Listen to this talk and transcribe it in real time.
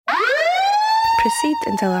Proceed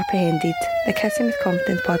until apprehended, the Kissing with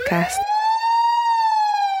Confidence podcast.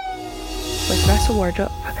 With Russell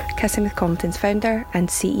Wardrop, Kissing with Confidence founder and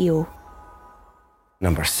CEO.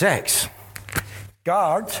 Number 6,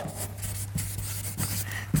 guard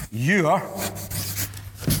your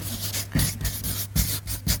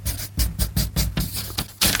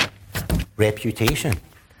reputation.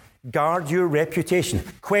 Guard your reputation.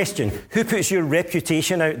 Question, who puts your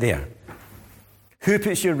reputation out there? Who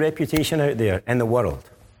puts your reputation out there in the world?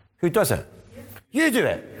 Who does it? You do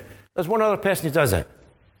it. There's one other person who does it.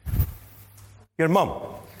 Your mum.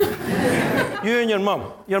 You and your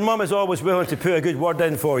mum. Your mum is always willing to put a good word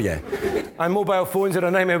in for you. And mobile phones are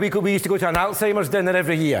a nightmare. We used to go to an Alzheimer's dinner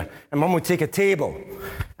every year, and Mum would take a table,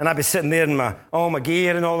 and I'd be sitting there in my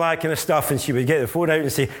gear and all that kind of stuff, and she would get the phone out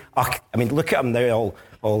and say, look at him now,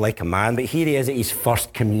 all like a man, but here he is at his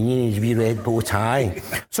first communion, his wee red bow tie.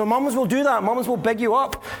 So mums will do that. Mums will big you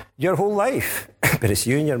up your whole life. But it's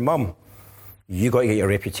you and your mum. You got to get your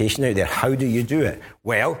reputation out there. How do you do it?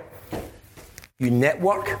 Well, you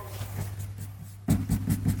network.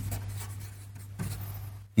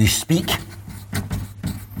 You speak.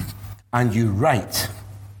 And you write.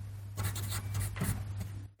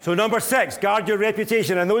 So number 6, guard your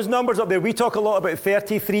reputation. And those numbers up there, we talk a lot about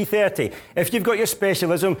 30, 330. If you've got your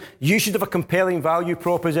specialism, you should have a compelling value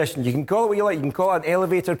proposition. You can call it what you like. You can call it an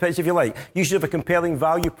elevator pitch if you like. You should have a compelling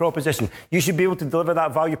value proposition. You should be able to deliver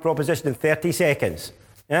that value proposition in 30 seconds.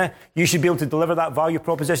 Yeah? You should be able to deliver that value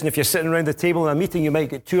proposition. If you're sitting around the table in a meeting, you might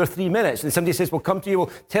get 2 or 3 minutes. And somebody says, well, come to you,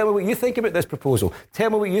 well, tell me what you think about this proposal. Tell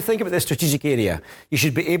me what you think about this strategic area. You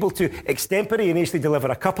should be able to extemporaneously deliver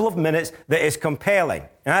a couple of minutes that is compelling.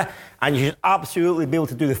 Yeah? And you should absolutely be able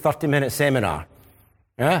to do the 30-minute seminar.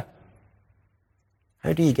 Yeah?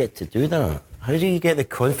 How do you get to do that? How do you get the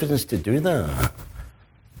confidence to do that?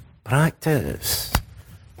 Practice.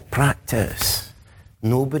 Practice.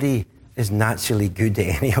 Nobody is naturally good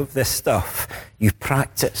at any of this stuff. You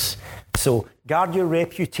practice. So guard your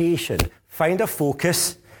reputation. Find a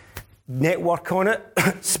focus. Network on it.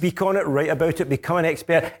 Speak on it. Write about it. Become an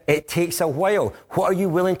expert. It takes a while. What are you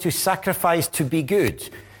willing to sacrifice to be good?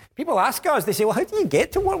 People ask us, they say, well, how do you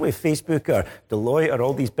get to work with Facebook or Deloitte or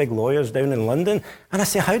all these big lawyers down in London? And I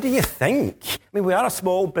say, how do you think? I mean, we are a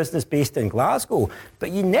small business based in Glasgow,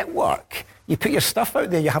 but you network. You put your stuff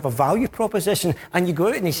out there, you have a value proposition, and you go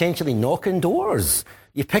out and essentially knock on doors.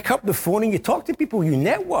 You pick up the phone and you talk to people, you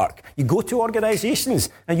network. You go to organisations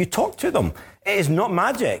and you talk to them. It is not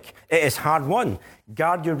magic. It is hard won.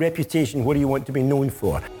 Guard your reputation. What do you want to be known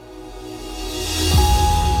for?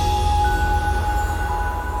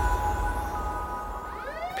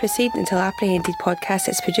 Proceed Until Apprehended podcast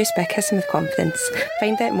is produced by Kissing with Confidence.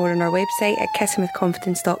 Find out more on our website at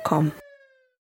kissingwithconfidence.com.